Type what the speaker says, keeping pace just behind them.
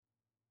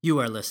You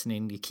are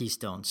listening to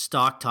Keystone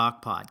Stock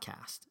Talk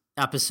Podcast,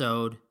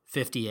 episode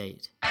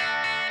 58.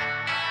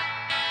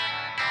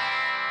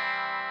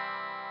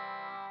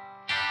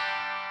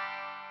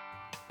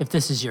 If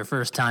this is your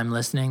first time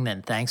listening,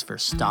 then thanks for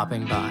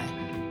stopping by.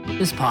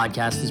 This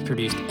podcast is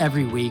produced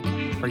every week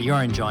for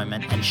your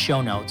enjoyment, and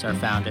show notes are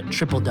found at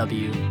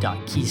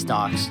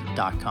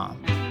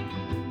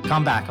www.keystocks.com.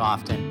 Come back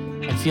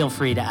often, and feel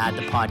free to add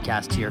the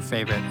podcast to your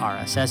favorite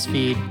RSS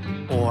feed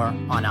or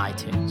on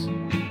iTunes.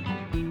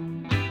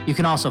 You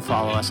can also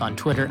follow us on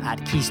Twitter at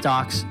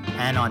Keystocks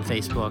and on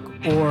Facebook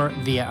or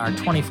via our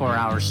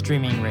 24-hour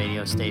streaming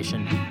radio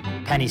station,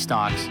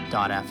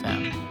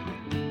 pennystocks.fm.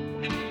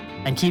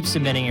 And keep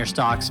submitting your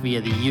stocks via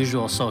the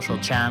usual social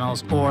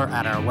channels or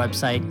at our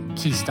website,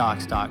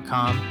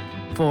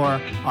 keystocks.com,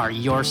 for our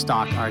Your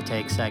Stock Our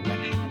Take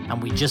segment.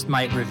 And we just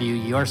might review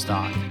your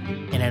stock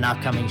in an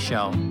upcoming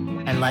show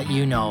and let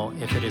you know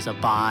if it is a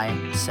buy,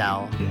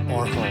 sell,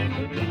 or hold.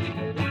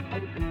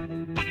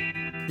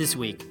 This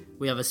week,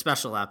 we have a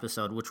special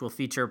episode which will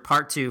feature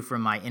part 2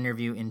 from my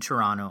interview in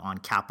Toronto on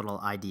Capital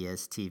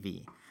Ideas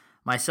TV.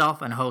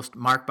 Myself and host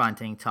Mark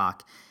Bunting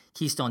talk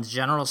Keystone's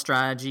general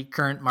strategy,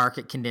 current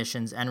market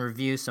conditions, and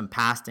review some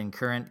past and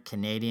current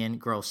Canadian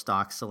growth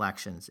stock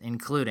selections,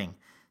 including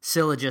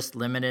Sylogist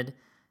Limited,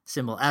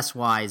 symbol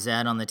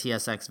SYZ on the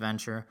TSX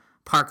Venture,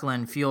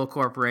 Parkland Fuel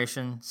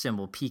Corporation,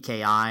 symbol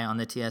PKI on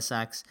the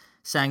TSX,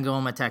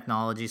 Sangoma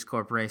Technologies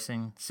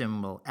Corporation,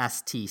 symbol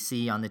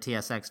STC on the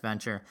TSX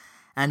Venture,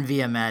 and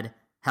ViaMed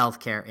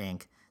Healthcare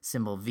Inc.,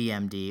 symbol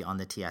VMD on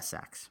the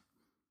TSX.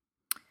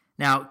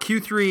 Now,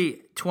 Q3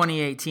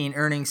 2018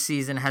 earnings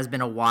season has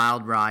been a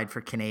wild ride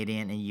for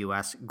Canadian and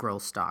U.S.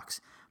 growth stocks,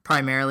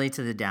 primarily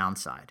to the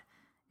downside.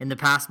 In the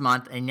past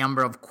month, a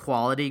number of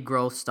quality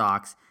growth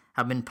stocks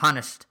have been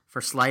punished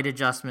for slight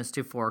adjustments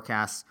to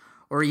forecasts,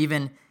 or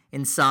even,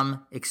 in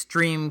some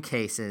extreme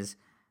cases,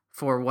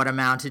 for what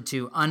amounted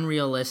to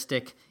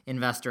unrealistic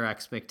investor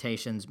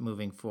expectations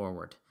moving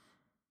forward.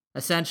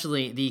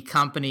 Essentially, the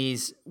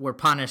companies were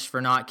punished for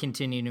not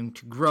continuing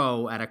to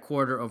grow at a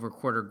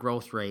quarter-over-quarter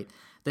growth rate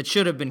that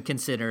should have been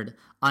considered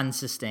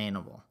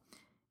unsustainable.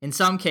 In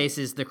some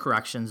cases, the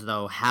corrections,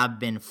 though, have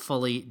been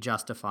fully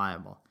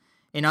justifiable.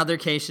 In other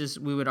cases,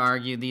 we would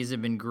argue these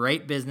have been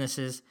great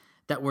businesses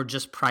that were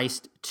just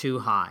priced too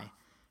high.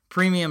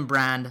 Premium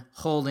Brand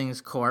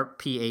Holdings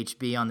Corp.,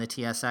 PHB, on the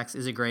TSX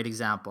is a great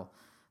example.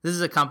 This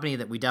is a company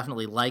that we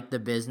definitely like the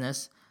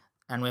business,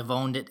 and we've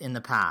owned it in the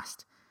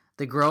past.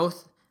 The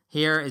growth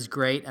here is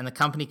great, and the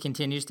company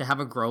continues to have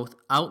a growth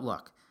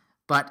outlook.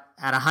 But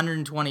at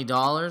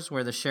 $120,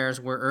 where the shares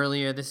were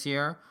earlier this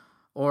year,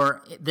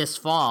 or this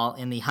fall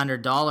in the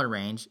 $100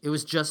 range, it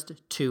was just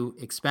too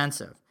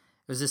expensive.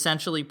 It was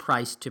essentially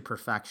priced to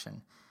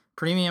perfection.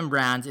 Premium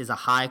Brands is a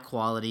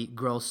high-quality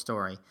growth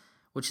story,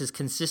 which has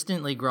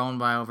consistently grown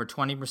by over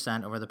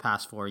 20% over the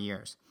past 4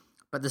 years.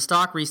 But the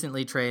stock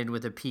recently traded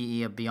with a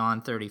PE of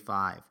beyond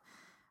 35.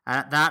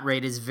 At that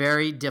rate, it's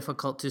very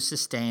difficult to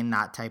sustain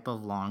that type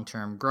of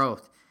long-term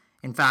growth.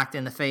 In fact,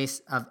 in the face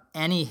of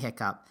any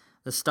hiccup,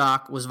 the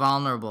stock was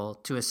vulnerable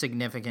to a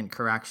significant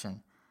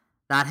correction.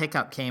 That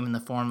hiccup came in the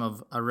form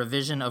of a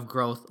revision of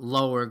growth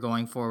lower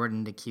going forward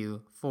into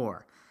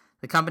Q4.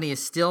 The company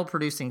is still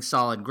producing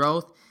solid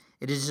growth.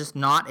 It is just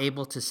not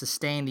able to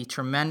sustain the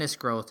tremendous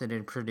growth it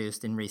had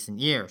produced in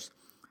recent years.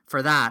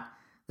 For that,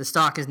 the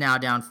stock is now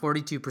down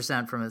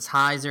 42% from its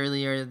highs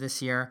earlier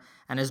this year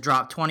and has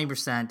dropped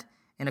 20%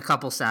 in a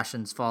couple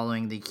sessions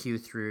following the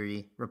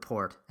Q3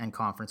 report and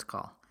conference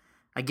call.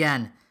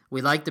 Again, we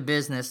like the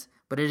business,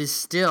 but it is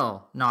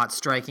still not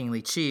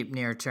strikingly cheap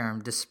near term,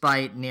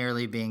 despite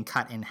nearly being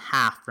cut in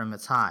half from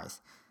its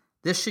highs.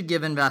 This should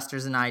give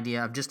investors an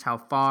idea of just how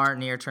far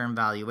near-term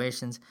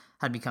valuations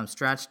had become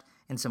stretched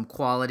in some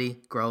quality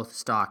growth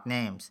stock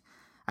names.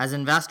 As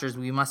investors,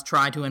 we must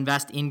try to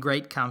invest in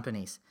great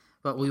companies,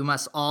 but we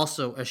must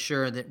also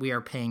assure that we are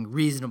paying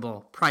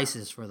reasonable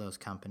prices for those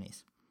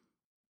companies.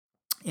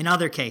 In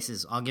other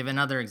cases, I'll give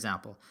another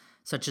example,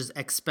 such as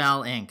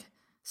Expel Inc.,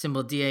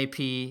 symbol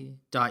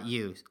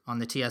DAP.U on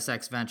the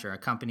TSX Venture, a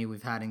company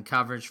we've had in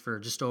coverage for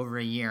just over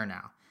a year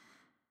now.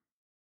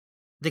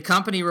 The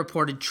company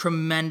reported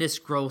tremendous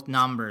growth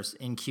numbers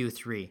in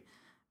Q3,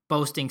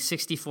 boasting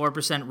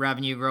 64%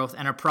 revenue growth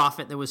and a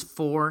profit that was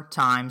 4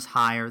 times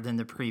higher than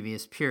the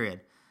previous period,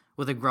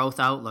 with a growth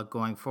outlook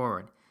going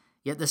forward.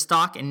 Yet the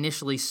stock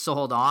initially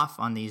sold off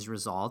on these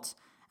results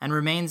and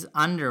remains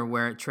under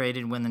where it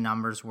traded when the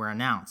numbers were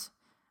announced.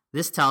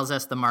 This tells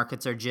us the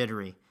markets are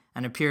jittery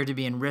and appear to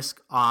be in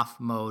risk-off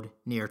mode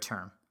near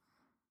term.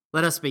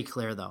 Let us be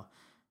clear, though.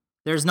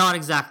 There's not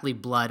exactly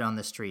blood on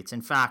the streets.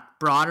 In fact,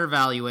 broader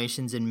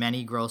valuations in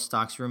many growth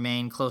stocks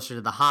remain closer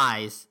to the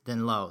highs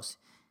than lows,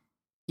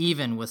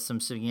 even with some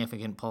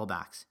significant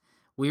pullbacks.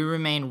 We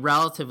remain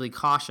relatively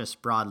cautious,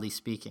 broadly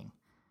speaking.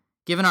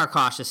 Given our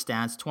cautious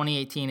stance,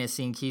 2018 has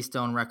seen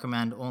Keystone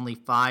recommend only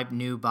 5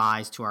 new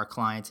buys to our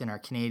clients in our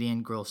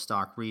Canadian growth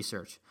stock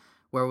research,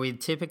 where we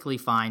typically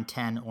find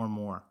 10 or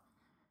more.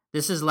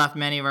 This has left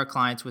many of our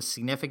clients with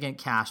significant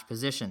cash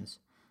positions.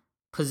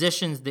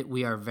 positions that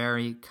we are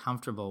very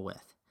comfortable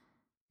with.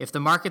 If the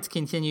markets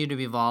continue to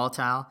be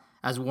volatile,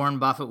 as Warren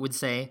Buffett would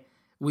say,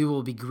 we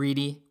will be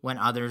greedy when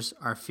others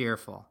are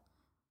fearful.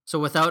 So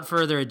without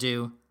further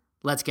ado,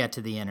 let's get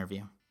to the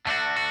interview.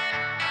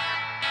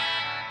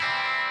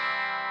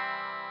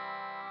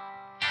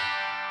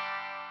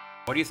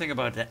 What do you think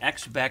about the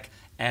XBEC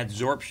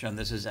adsorption?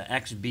 This is an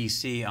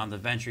XBC on the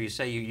venture. You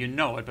say you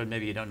know it, but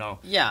maybe you don't know.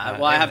 Yeah,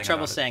 well, I have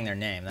trouble saying their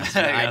name.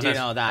 I do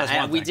know that.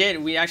 And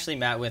we actually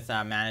met with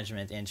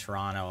management in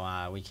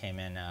Toronto. We came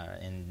in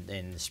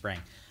the spring.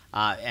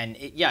 I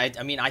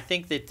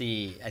think that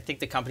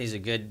the company's a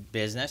good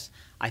business.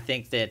 I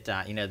think that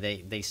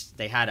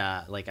they had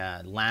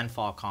a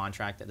landfall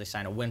contract that they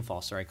signed, a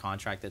windfall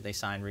contract that they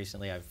signed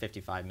recently of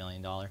 $55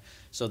 million.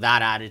 So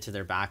that added to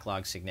their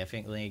backlog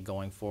significantly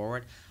going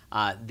forward.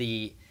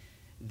 The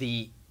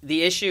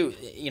issue,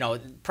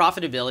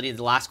 profitability,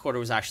 the last quarter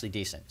was actually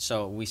decent.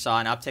 So we saw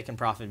an uptick in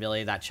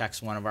profitability. That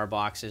checks one of our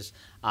boxes.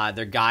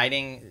 They're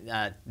guiding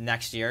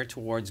next year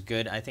towards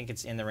good. I think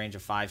it's in the range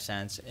of 5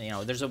 cents.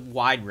 There's a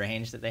wide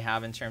range that they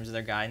have in terms of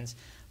their guidance,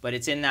 but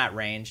it's in that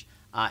range.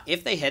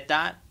 If they hit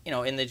that,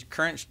 in the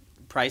current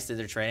price that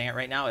they're trading at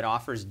right now, it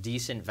offers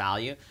decent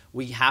value.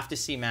 We have to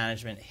see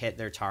management hit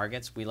their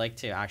targets. We like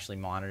to actually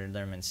monitor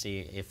them and see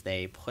if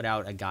they put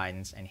out a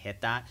guidance and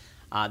hit that.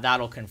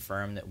 That'll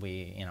confirm that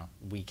we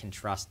can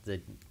trust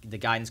the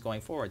guidance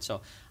going forward.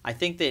 So I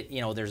think that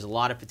there's a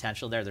lot of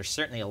potential there. There's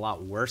certainly a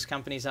lot worse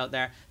companies out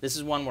there. This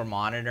is one we're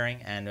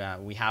monitoring,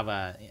 and we have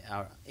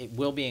it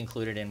will be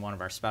included in one of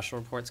our special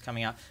reports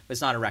coming out, but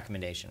it's not a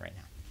recommendation right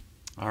now.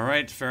 All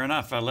right, fair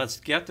enough. Let's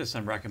get to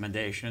some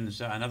recommendations.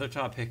 Another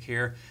topic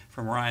here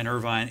from Ryan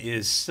Irvine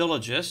is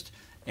Sylogist,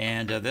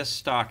 and this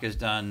stock has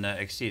done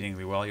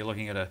exceedingly well. You're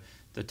looking at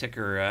the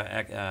ticker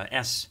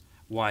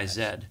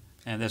SYZ.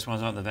 And this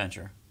one's on the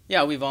venture.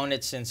 Yeah, we've owned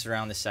it since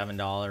around the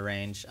 $7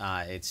 range.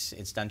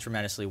 It's done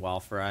tremendously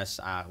well for us.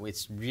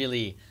 It's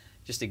really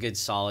just a good,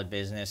 solid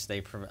business.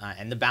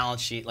 And the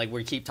balance sheet, like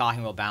we keep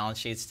talking about balance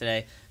sheets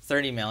today,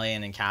 $30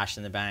 million in cash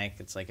in the bank.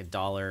 It's like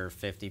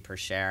 $1.50 per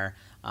share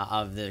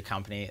of the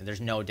company.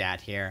 There's no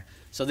debt here.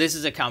 So this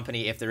is a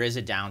company, if there is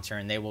a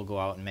downturn, they will go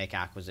out and make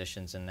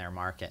acquisitions in their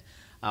market.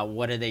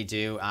 What do?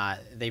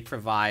 They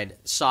provide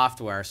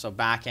software, so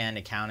back-end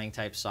accounting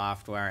type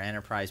software,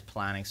 enterprise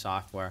planning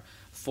software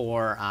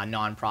for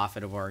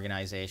nonprofit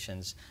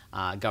organizations,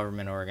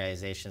 government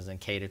organizations, and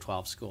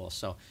K-12 schools.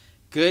 So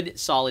good,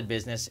 solid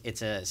business.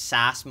 It's a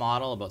SaaS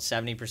model. About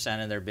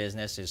 70% of their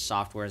business is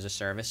software as a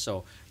service,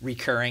 so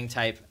recurring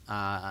type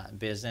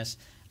business,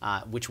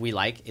 which we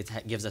like. It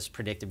gives us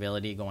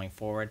predictability going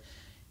forward.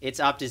 It's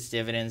upped its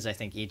dividends, I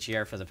think, each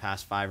year for the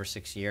past 5 or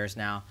 6 years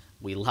now.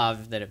 We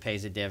love that it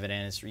pays a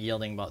dividend. It's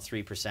yielding about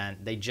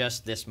 3%. They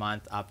just this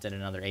month upped it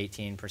another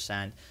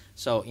 18%.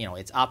 So,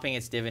 it's upping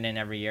its dividend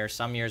every year.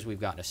 Some years we've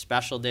got a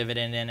special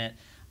dividend in it.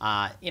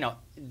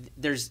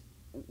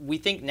 We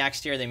think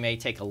next year they may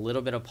take a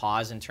little bit of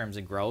pause in terms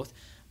of growth,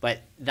 but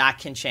that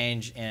can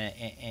change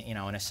in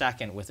a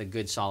second with a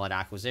good, solid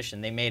acquisition.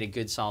 They made a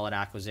good, solid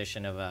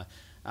acquisition of a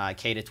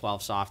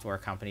K-12 software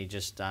company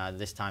just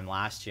this time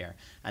last year,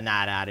 and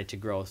that added to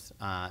growth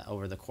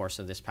over the course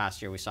of this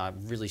past year. We saw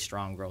really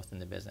strong growth in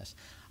the business.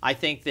 I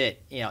think that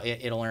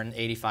it'll earn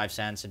 85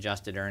 cents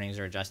adjusted earnings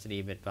or adjusted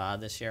EBITDA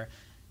this year.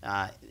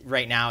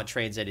 Right now it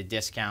trades at a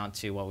discount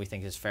to what we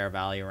think is fair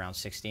value, around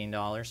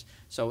 $16.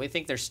 So we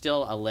think there's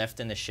still a lift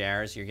in the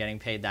shares. You're getting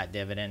paid that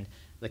dividend.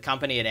 The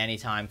company at any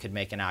time could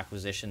make an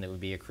acquisition that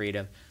would be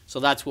accretive. So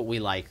that's what we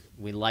like.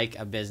 We like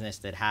a business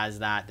that has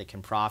that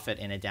can profit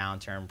in a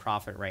downturn,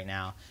 profit right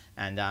now.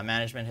 And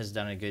management has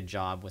done a good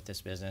job with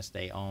this business.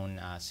 They own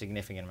a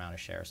significant amount of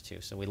shares too.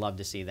 So we love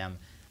to see them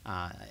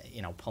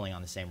pulling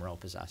on the same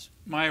rope as us.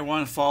 My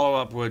one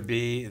follow-up would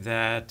be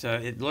that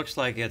it looks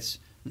like it's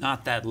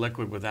not that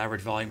liquid with average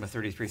volume of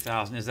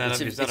 33,000. Is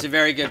that a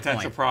very good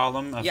potential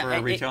problem for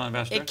a retail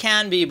investor? It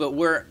can be, but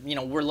we're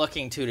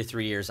looking 2 to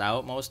 3 years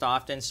out most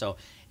often. So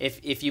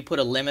if you put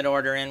a limit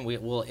order in,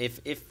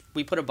 if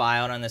we put a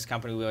buyout on this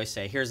company, we always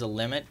say here's a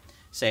limit.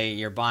 Say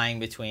you're buying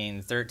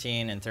between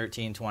 13 and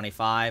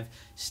 13.25.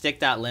 Stick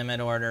that limit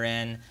order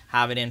in,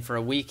 have it in for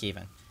a week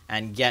even,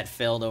 and get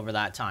filled over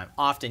that time.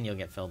 Often you'll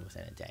get filled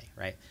within a day,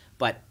 right?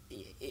 But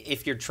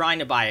if you're trying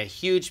to buy a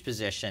huge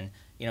position,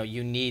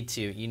 you need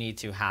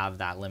to have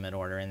that limit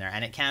order in there,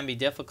 and it can be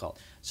difficult.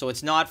 So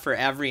it's not for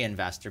every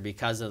investor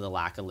because of the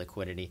lack of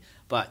liquidity.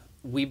 But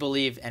we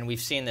believe, and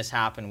we've seen this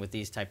happen with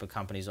these type of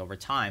companies over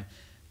time,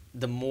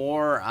 the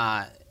more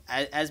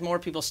as more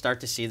people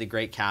start to see the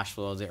great cash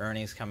flow, the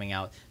earnings coming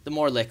out, the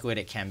more liquid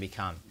it can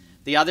become.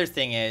 The other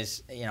thing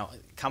is,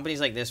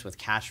 companies like this with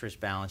cash-rich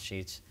balance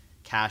sheets,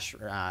 cash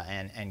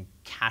and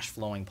cash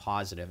flowing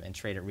positive, and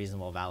trade at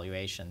reasonable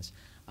valuations,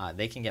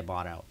 they can get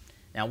bought out.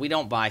 Now, we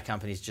don't buy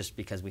companies just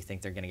because we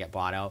think they're going to get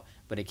bought out,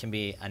 but it can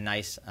be a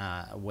nice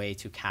way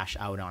to cash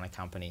out on a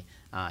company,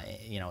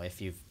 if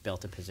you've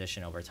built a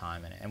position over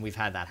time, and we've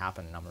had that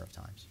happen a number of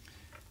times.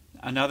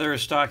 Another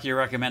stock you're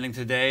recommending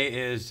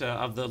today is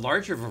of the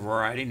larger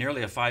variety,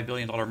 nearly a $5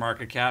 billion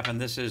market cap,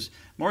 and this is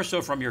more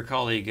so from your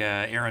colleague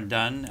Aaron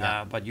Dunn,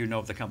 but you know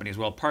of the company as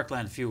well,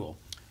 Parkland Fuel.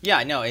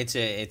 Yeah, no, it's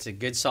a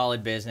good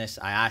solid business.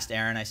 I asked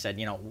Aaron, I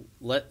said,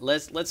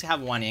 let's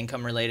have one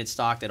income related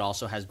stock that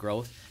also has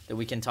growth that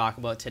we can talk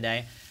about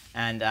today.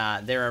 And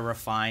they're a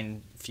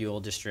refined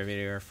fuel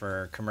distributor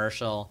for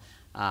commercial,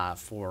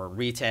 for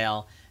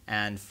retail,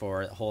 and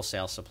for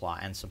wholesale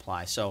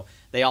supply. So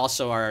they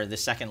also are the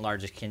second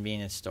largest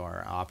convenience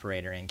store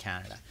operator in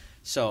Canada.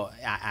 So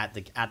at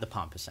the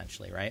pump,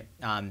 essentially, right?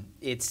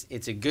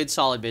 It's a good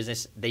solid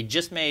business. They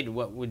just made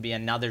what would be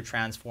another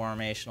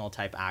transformational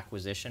type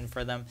acquisition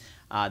for them.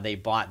 They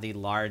bought the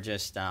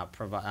largest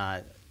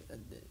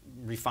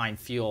refined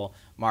fuel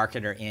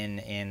marketer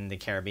in the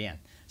Caribbean.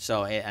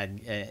 So an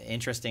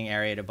interesting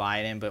area to buy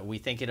it in, but we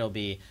think it'll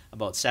be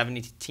about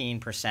 17%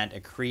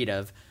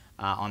 accretive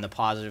on the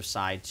positive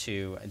side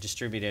to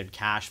distributed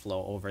cash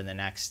flow over the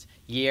next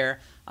year.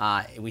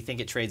 We think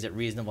it trades at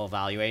reasonable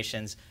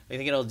valuations. We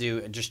think it'll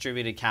do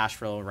distributed cash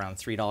flow around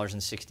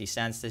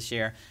 $3.60 this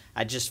year.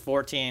 At just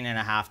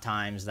 14.5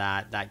 times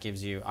that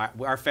gives you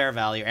our fair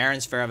value.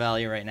 Aaron's fair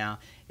value right now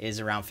is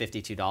around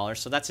 $52.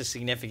 So that's a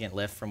significant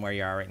lift from where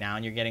you are right now,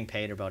 and you're getting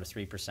paid about a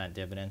 3%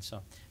 dividend.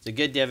 So it's a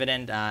good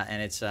dividend,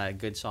 and it's a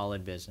good,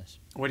 solid business.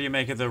 What do you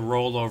make of the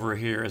rollover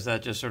here? Is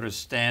that just sort of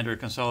standard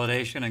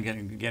consolidation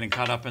and getting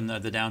caught up in the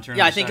downturn?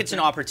 Yeah, I think it's an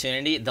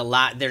opportunity.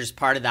 There's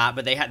part of that,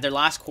 but they had their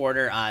last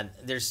quarter.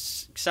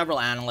 There's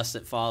several analysts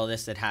that follow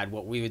this that had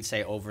what we would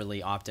say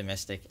overly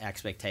optimistic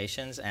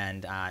expectations,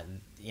 and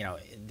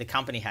the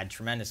company had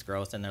tremendous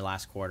growth in their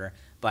last quarter,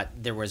 but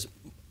there was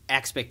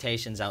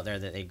expectations out there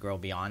that they'd grow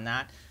beyond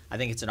that. I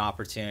think it's an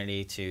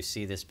opportunity to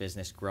see this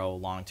business grow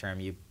long term.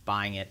 You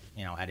buying it,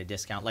 at a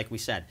discount. Like we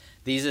said,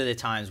 these are the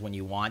times when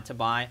you want to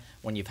buy,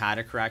 when you've had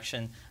a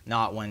correction,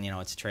 not when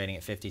it's trading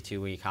at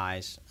 52-week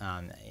highs.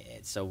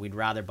 So we'd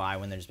rather buy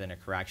when there's been a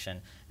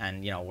correction,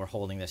 and we're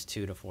holding this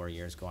 2 to 4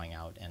 years going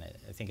out, and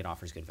I think it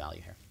offers good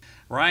value here.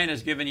 Ryan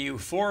has given you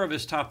 4 of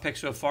his top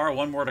picks so far.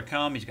 1 more to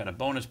come. He's got a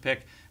bonus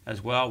pick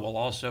as well. We'll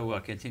also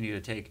continue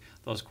to take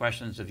those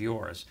questions of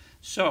yours.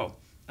 So.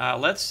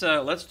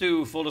 Let's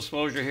do full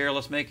disclosure here.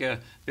 Let's make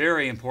a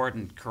very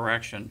important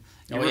correction.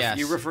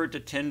 You referred to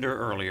Tinder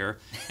earlier,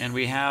 and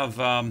we have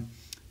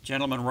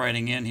gentleman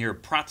writing in here,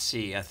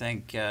 Pratzi, I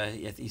think.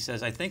 He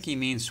says, I think he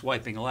means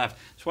swiping left.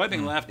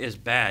 Swiping left is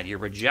bad. You're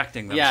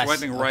rejecting them. Yes,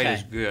 swiping right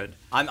is good.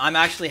 I'm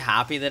actually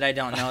happy that I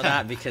don't know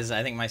that, because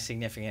I think my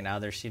significant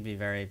other, she'd be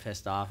very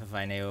pissed off if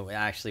I knew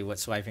actually what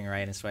swiping right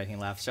and swiping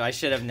left. So I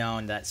should have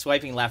known that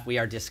swiping left we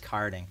are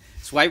discarding.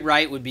 Swipe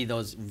right would be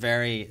those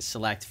very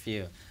select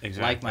few,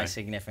 like my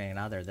significant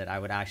other, that I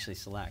would actually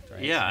select.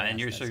 Right? Yeah, so and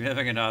your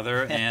significant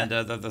other, and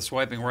the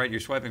swiping right, you're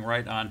swiping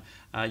right on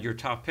your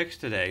top picks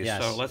today.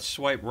 Yes. So let's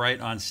swipe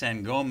right on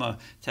Sangoma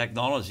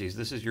Technologies.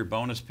 This is your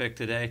bonus pick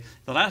today.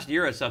 The last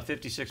year it's up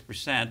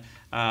 56%.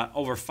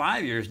 Over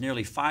 5 years,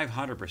 nearly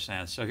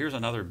 500%. So here's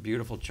another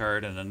beautiful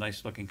chart and a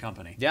nice looking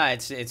company. Yeah,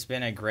 it's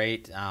been a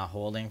great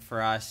holding for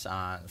us.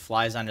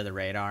 Flies under the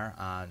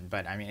radar,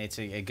 but I mean it's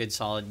a good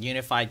solid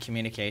unified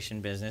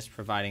communication business,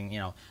 providing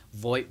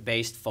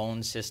VoIP-based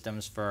phone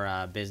systems for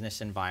a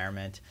business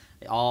environment,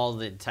 all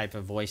the type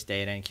of voice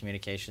data and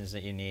communications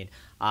that you need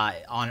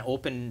on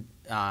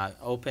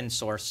open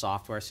source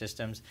software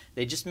systems.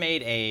 They just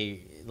made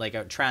a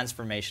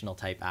transformational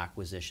type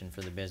acquisition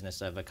for the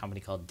business of a company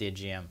called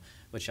Digium,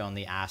 which owned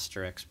the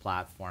Asterix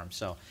platform.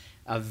 So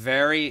a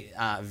very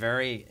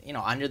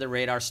under the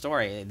radar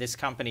story. This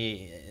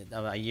company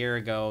a year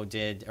ago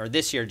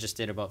this year just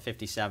did about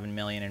 $57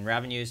 million in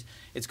revenues.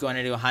 It's going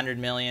to do $100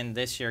 million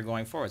this year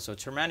going forward. So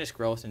tremendous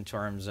growth in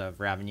terms of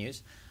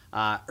revenues.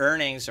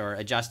 Earnings, or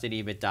adjusted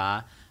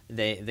EBITDA,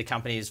 the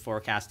company is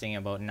forecasting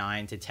about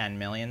 $9 to $10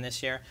 million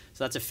this year.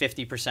 So that's a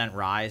 50%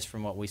 rise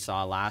from what we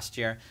saw last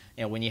year.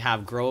 When you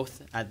have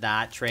growth at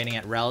that, trading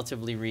at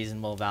relatively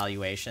reasonable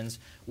valuations,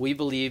 we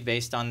believe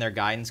based on their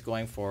guidance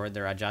going forward,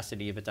 their adjusted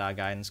EBITDA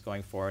guidance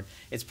going forward,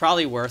 it's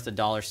probably worth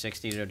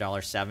 $1.60 to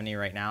 $1.70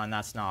 right now, and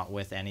that's not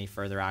with any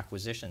further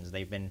acquisitions.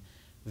 They've been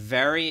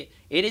it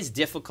is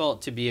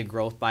difficult to be a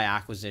growth by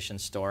acquisition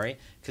story,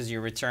 because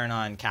your return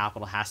on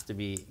capital has to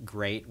be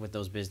great with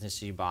those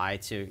businesses you buy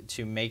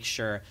to make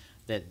sure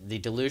that the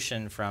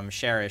dilution from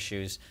share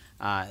issues,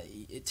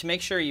 to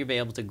make sure you'll be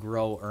able to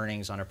grow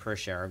earnings on a per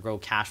share or grow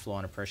cash flow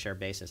on a per share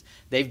basis.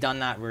 They've done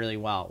that really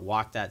well,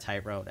 walked that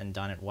tightrope and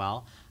done it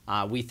well.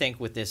 We think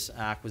with this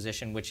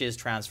acquisition, which is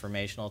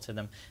transformational to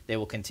them, they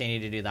will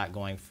continue to do that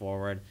going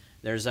forward.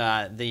 There's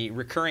the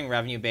recurring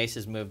revenue base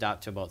has moved up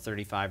to about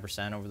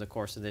 35% over the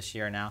course of this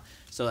year now.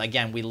 So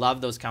again, we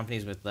love those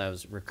companies with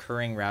those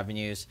recurring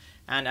revenues,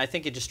 and I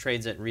think it just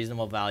trades at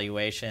reasonable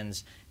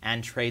valuations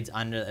and trades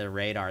under the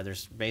radar.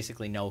 There's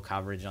basically no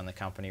coverage on the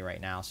company right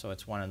now, so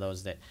it's one of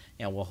those that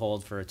we'll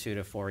hold for 2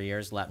 to 4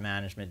 years, let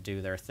management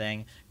do their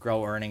thing,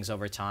 grow earnings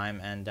over time,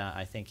 and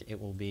I think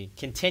it will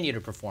continue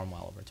to perform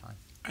well over time.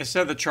 I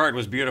said the chart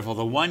was beautiful.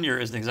 The 1 year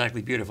isn't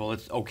exactly beautiful.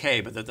 It's okay,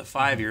 but the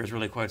 5 year is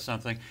really quite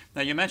something.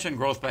 Now, you mentioned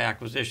growth by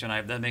acquisition.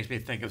 That makes me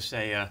think of,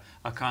 say, a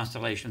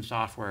Constellation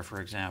Software, for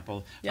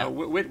example. Yeah.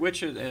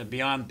 Which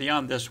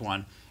beyond this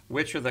one,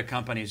 which are the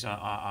companies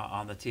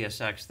on the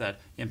TSX that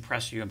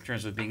impress you in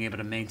terms of being able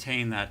to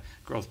maintain that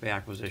growth by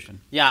acquisition?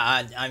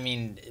 Yeah, I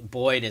mean,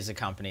 Boyd is a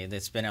company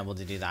that's been able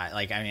to do that.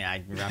 Like, I mean,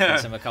 I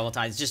referenced them a couple of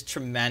times, just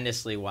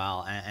tremendously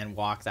well and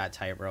walk that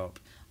tightrope.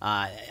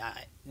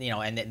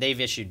 And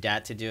they've issued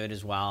debt to do it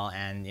as well,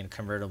 and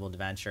convertible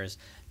debentures,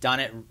 done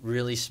it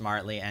really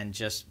smartly, and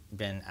just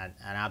been an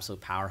absolute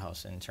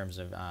powerhouse in terms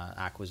of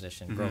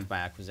acquisition, growth by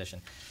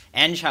acquisition.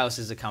 Enghouse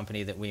is a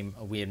company that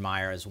we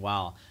admire as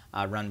well,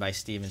 run by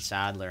Steven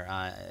Sadler,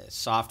 a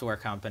software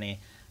company.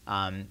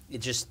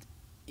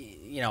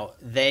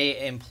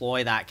 They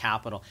employ that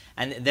capital,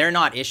 and they're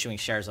not issuing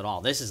shares at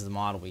all. This is the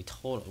model we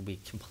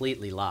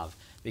completely love,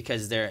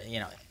 because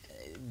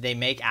they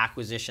make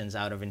acquisitions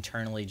out of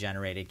internally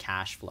generated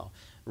cash flow.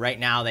 Right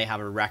now, they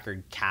have a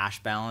record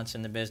cash balance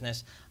in the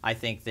business. I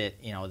think that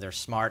they're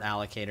smart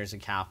allocators of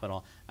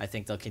capital. I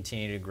think they'll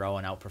continue to grow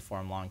and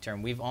outperform long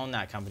term. We've owned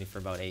that company for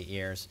about 8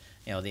 years.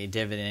 The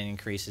dividend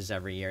increases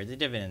every year. The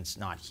dividend's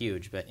not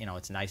huge, but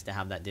it's nice to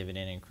have that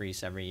dividend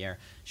increase every year.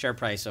 Share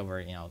price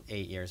over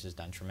 8 years has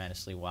done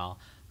tremendously well.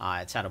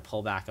 It's had a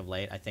pullback of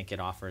late. I think it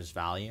offers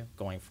value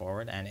going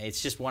forward, and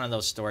it's just one of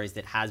those stories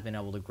that has been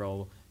able to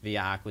grow via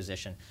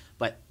acquisition,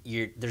 but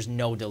there's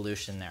no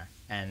dilution there.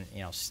 And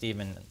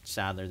Steven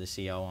Sadler, the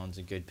CEO, owns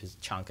a good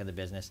chunk of the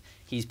business.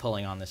 He's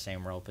pulling on the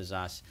same rope as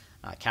us.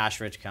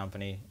 Cash-rich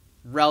company,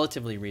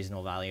 relatively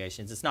reasonable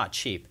valuations. It's not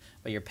cheap,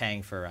 but you're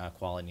paying for a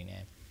quality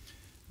name.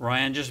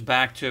 Ryan, just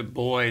back to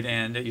Boyd,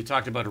 and you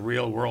talked about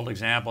real-world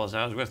examples.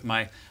 I was with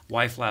my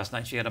wife last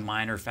night. She had a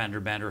minor fender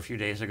bender a few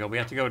days ago. We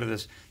had to go to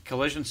this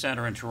collision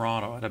center in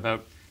Toronto at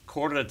about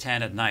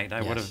 9:45 at night.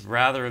 I would have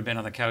rather have been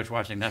on the couch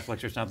watching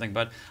Netflix or something,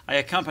 but I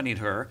accompanied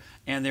her,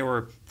 and there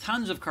were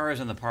tons of cars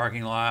in the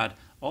parking lot,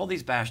 all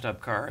these bashed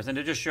up cars, and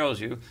it just shows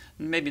you,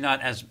 maybe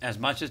not as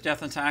much as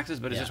death and taxes,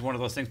 but it's just one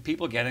of those things.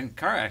 People get in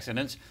car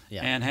accidents,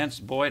 and hence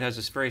Boyd has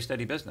this very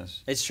steady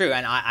business. It's true,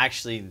 and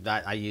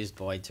I used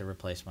Boyd to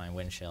replace my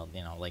windshield.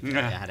 I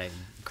had a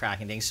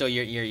cracking thing. So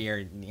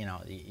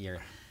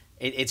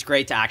it's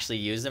great to actually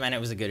use them, and it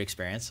was a good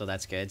experience. So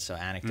that's good. So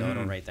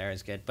anecdotal right there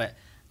is good, but.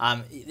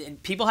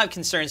 People have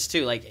concerns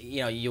too, like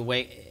you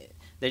wait,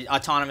 the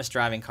autonomous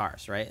driving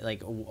cars, right?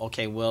 Like,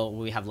 okay, will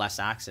we have less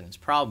accidents?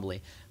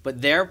 Probably, but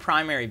their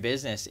primary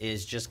business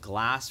is just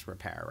glass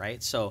repair,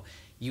 right? So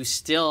you're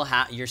still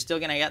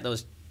going to get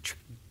those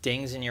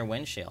dings in your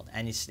windshield,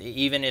 and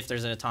even if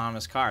there's an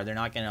autonomous car, they're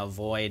not going to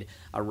avoid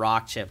a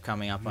rock chip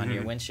coming up on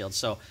your windshield.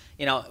 So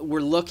we're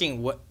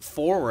looking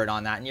forward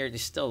on that, and you're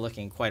still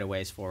looking quite a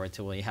ways forward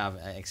to where you have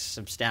a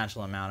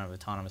substantial amount of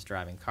autonomous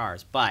driving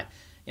cars, but.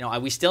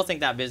 We still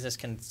think that business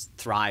can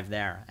thrive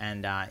there,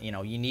 and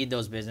you need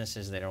those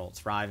businesses that will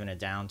thrive in a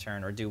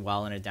downturn or do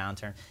well in a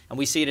downturn, and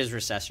we see it as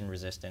recession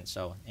resistant.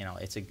 So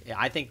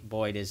I think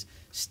Boyd is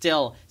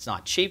still, it's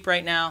not cheap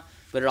right now,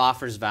 but it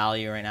offers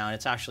value right now, and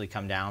it's actually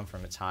come down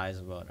from its highs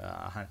of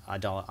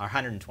about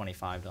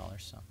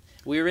 $125. So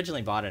we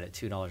originally bought it at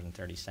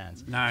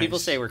 $2.30. Nice. People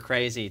say we're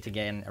crazy to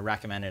get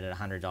recommended at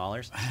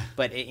 $100,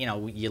 but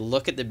you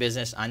look at the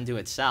business unto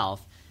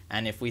itself.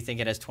 And if we think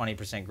it has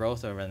 20%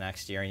 growth over the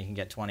next year, and you can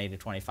get 20 to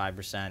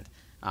 25%,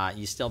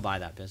 you still buy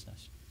that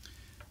business.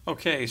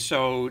 Okay,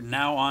 so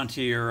now on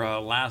to your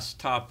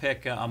last top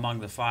pick among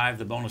the 5.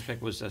 The bonus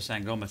pick was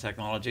Sangoma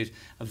Technologies.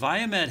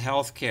 Viamed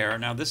Healthcare.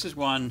 Now, this is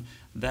one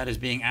that is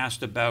being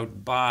asked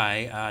about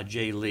by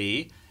Jay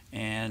Lee.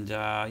 And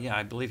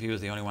I believe he was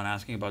the only one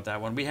asking about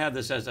that one. We had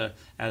this as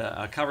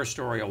a cover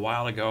story a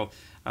while ago.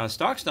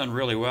 Stock's done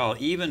really well,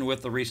 even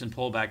with the recent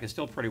pullback. It's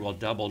still pretty well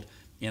doubled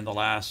in the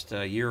last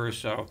year or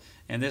so,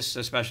 and this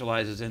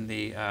specializes in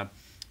the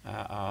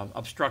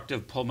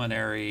obstructive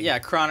pulmonary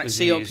chronic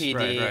disease.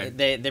 COPD.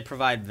 Right. They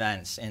provide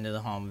vents into the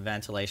home,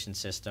 ventilation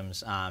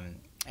systems,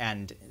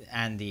 and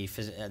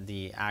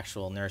the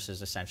actual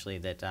nurses essentially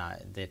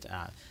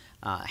that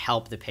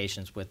help the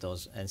patients with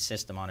those and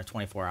assist them on a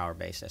 24-hour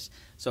basis.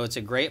 So it's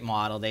a great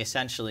model. They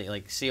essentially,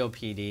 like,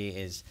 COPD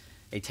is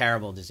a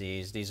terrible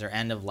disease. These are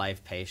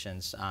end-of-life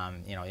patients,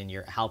 and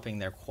you're helping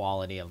their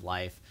quality of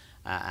life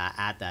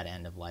at that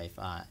end of life.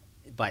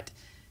 But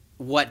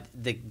what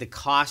the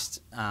cost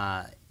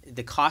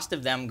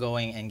of them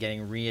going and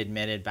getting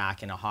readmitted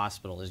back in a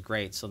hospital is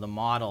great. So the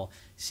model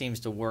seems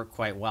to work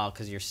quite well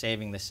because you're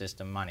saving the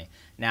system money.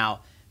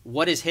 Now,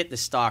 what has hit the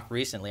stock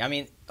recently? I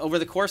mean, over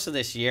the course of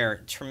this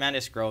year,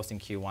 tremendous growth in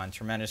Q1,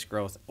 tremendous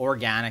growth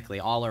organically,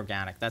 all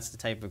organic. That's the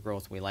type of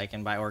growth we like.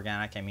 And by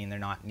organic, I mean they're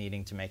not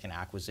needing to make an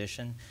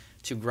acquisition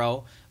to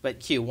grow. But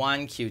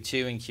Q1,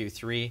 Q2, and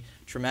Q3,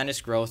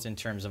 tremendous growth in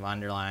terms of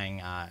underlying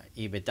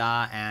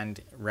EBITDA and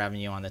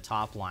revenue on the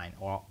top line,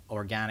 or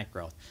organic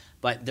growth.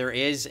 But there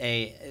is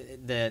the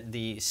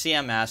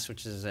CMS,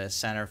 which is a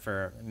Center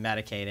for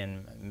Medicaid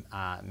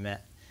and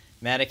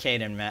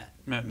Medicaid and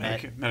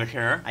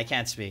Medicare. I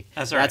can't speak.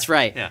 That's right. That's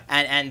right. Yeah.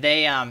 And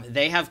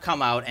they have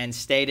come out and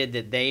stated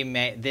that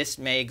this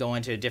may go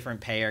into a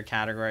different payer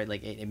category.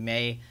 Like it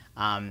may.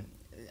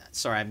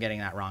 Sorry, I'm getting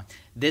that wrong.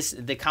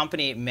 The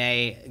company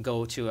may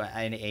go to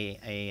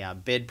a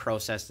bid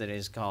process that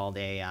is called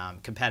a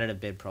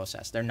competitive bid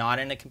process. They're not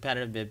in a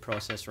competitive bid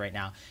process right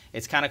now.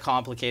 It's kind of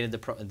complicated,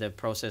 the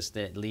process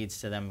that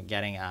leads to them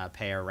getting a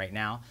payer right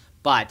now.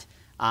 But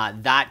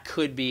that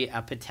could be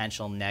a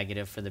potential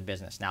negative for the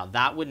business. Now,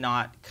 that would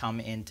not come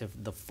into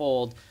the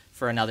fold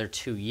for another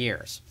 2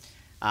 years.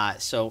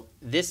 So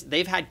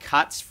they've had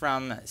cuts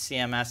from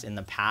CMS in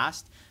the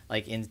past.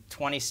 Like in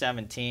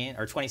 2017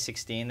 or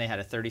 2016, they had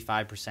a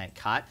 35%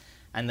 cut.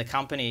 And the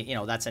company,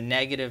 that's a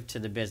negative to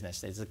the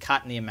business. It's a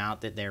cut in the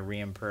amount that they're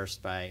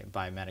reimbursed by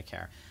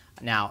Medicare.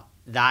 Now,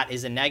 that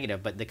is a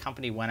negative, but the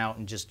company went out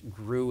and just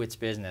grew its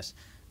business,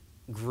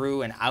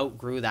 grew and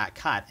outgrew that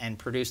cut, and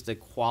produced the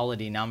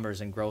quality numbers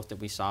and growth that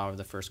we saw over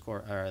the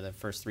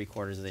first 3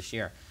 quarters of this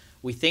year.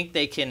 We think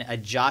they can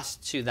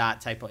adjust to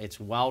that type of, it's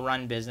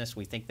well-run business.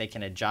 We think they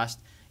can adjust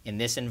in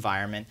this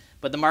environment,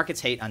 but the markets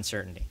hate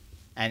uncertainty.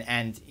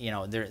 And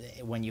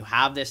when you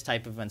have this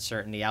type of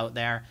uncertainty out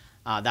there,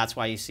 that's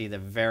why you see the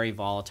very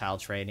volatile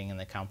trading in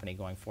the company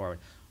going forward.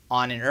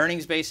 On an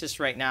earnings basis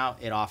right now,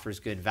 it offers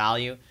good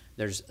value.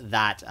 There's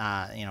that,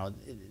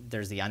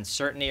 there's the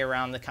uncertainty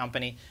around the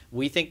company.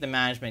 We think the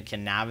management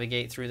can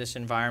navigate through this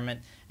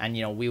environment, and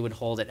we would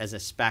hold it as a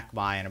spec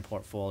buy in a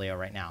portfolio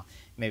right now.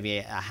 Maybe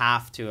a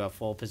half to a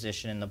full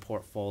position in the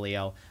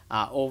portfolio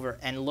over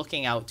and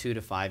looking out 2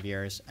 to 5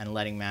 years and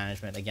letting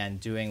management, again,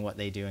 doing what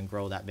they do and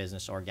grow that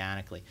business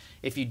organically.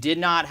 If you did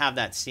not have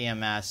that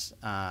CMS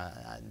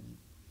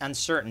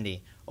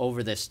uncertainty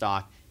over this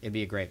stock, it'd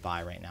be a great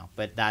buy right now.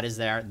 But that is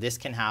there. This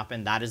can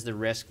happen. That is the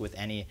risk with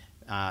any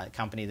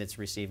company that's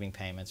receiving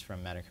payments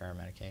from Medicare or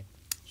Medicaid.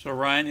 So,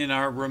 Ryan, in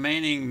our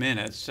remaining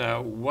minutes,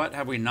 what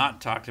have we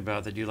not talked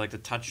about that you'd like to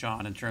touch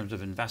on in terms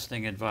of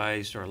investing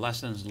advice or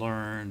lessons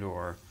learned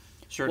or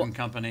certain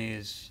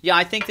companies? Yeah,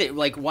 I think that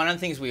one of the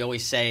things we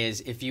always say is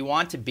if you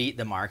want to beat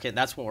the market,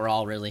 that's what we're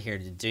all really here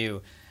to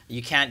do.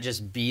 You can't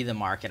just be the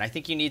market. I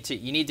think you need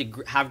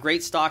to have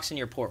great stocks in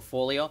your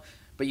portfolio,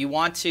 but you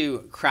want to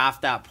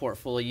craft that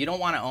portfolio. You don't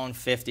want to own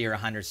 50 or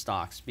 100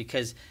 stocks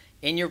because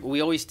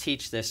we always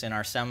teach this in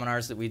our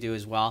seminars that we do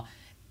as well.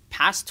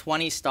 Past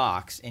 20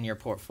 stocks in your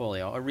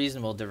portfolio, a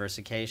reasonable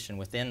diversification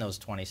within those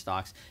 20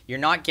 stocks, you're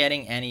not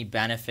getting any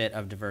benefit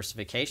of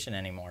diversification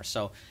anymore.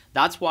 So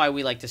that's why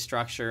we like to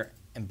structure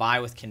and buy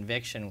with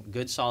conviction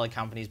good solid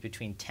companies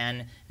between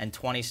 10 and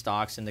 20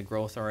 stocks in the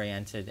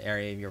growth-oriented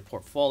area of your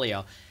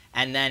portfolio.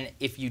 And then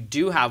if you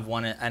do have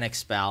an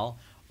Expel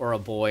or a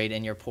Boyd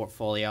in your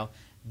portfolio,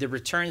 the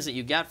returns that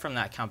you get from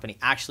that company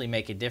actually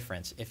make a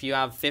difference. If you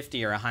have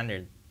 50 or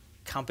 100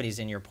 companies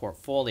in your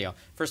portfolio,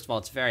 first of all,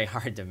 it's very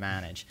hard to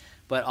manage.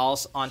 But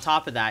also on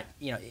top of that,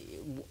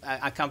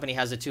 a company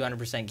has a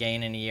 200%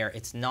 gain in a year.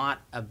 It's not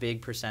a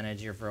big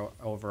percentage of your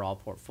overall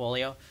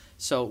portfolio.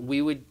 So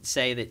we would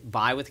say that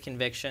buy with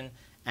conviction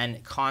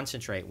and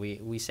concentrate.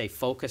 We say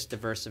focused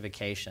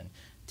diversification.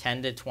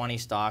 10 to 20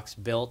 stocks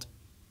built,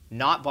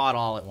 not bought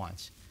all at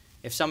once.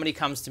 If somebody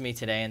comes to me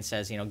today and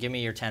says, give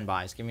me your 10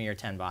 buys, give me your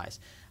 10 buys,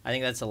 I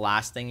think that's the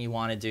last thing you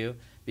want to do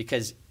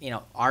because,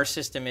 our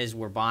system is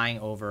we're buying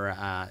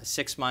over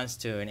 6 months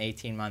to an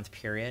 18-month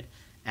period,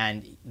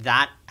 and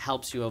that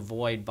helps you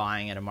avoid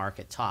buying at a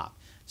market top.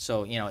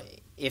 So,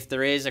 if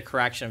there is a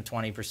correction of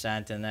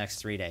 20% in the next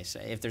 3 days,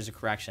 if there's a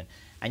correction,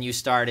 and you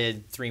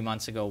started 3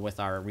 months ago with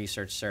our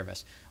research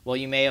service, well,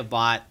 you may have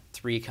bought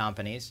 3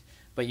 companies,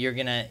 but you're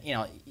going to,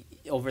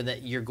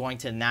 you're going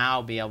to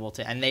now be able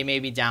to, and they may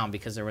be down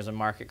because there was a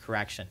market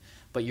correction,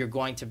 but you're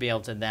going to be able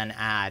to then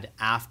add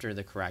after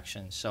the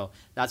correction. So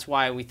that's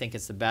why we think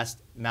it's the best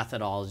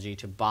methodology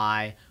to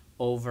buy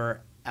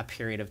over a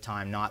period of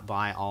time, not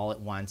buy all at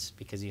once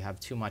because you have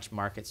too much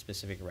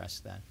market-specific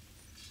risk then.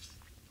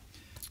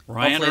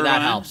 Ryan, hopefully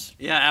that helps.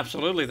 Yeah,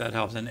 absolutely that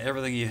helps. And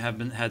everything you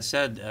have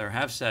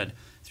said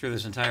through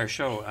this entire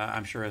show,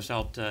 I'm sure has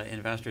helped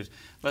investors.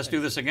 Let's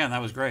do this again.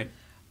 That was great.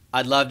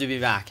 I'd love to be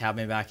back. Have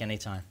me back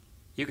anytime.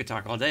 You could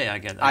talk all day.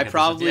 I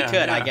probably could.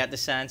 Yeah. I get the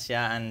sense,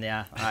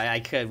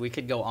 I could. We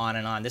could go on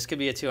and on. This could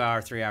be a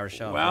 2-hour, 3-hour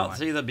show. Well,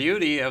 see, the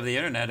beauty of the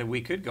internet,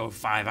 we could go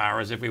 5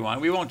 hours if we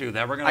want. We won't do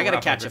that. I got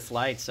to catch a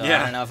flight, so I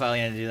don't know if I'm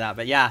going to do that.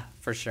 But yeah,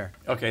 for sure.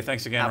 Okay,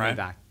 thanks again, Ryan.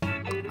 Have me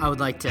back. I would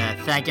like to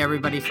thank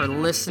everybody for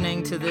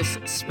listening to this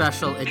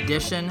special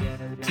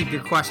edition. Keep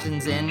your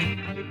questions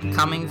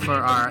coming for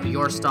our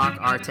Your Stock,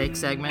 Our Take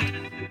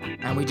segment.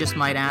 And we just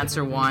might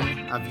answer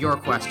one of your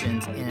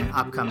questions in an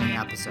upcoming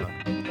episode.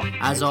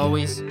 As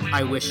always,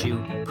 I wish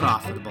you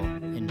profitable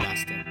investing.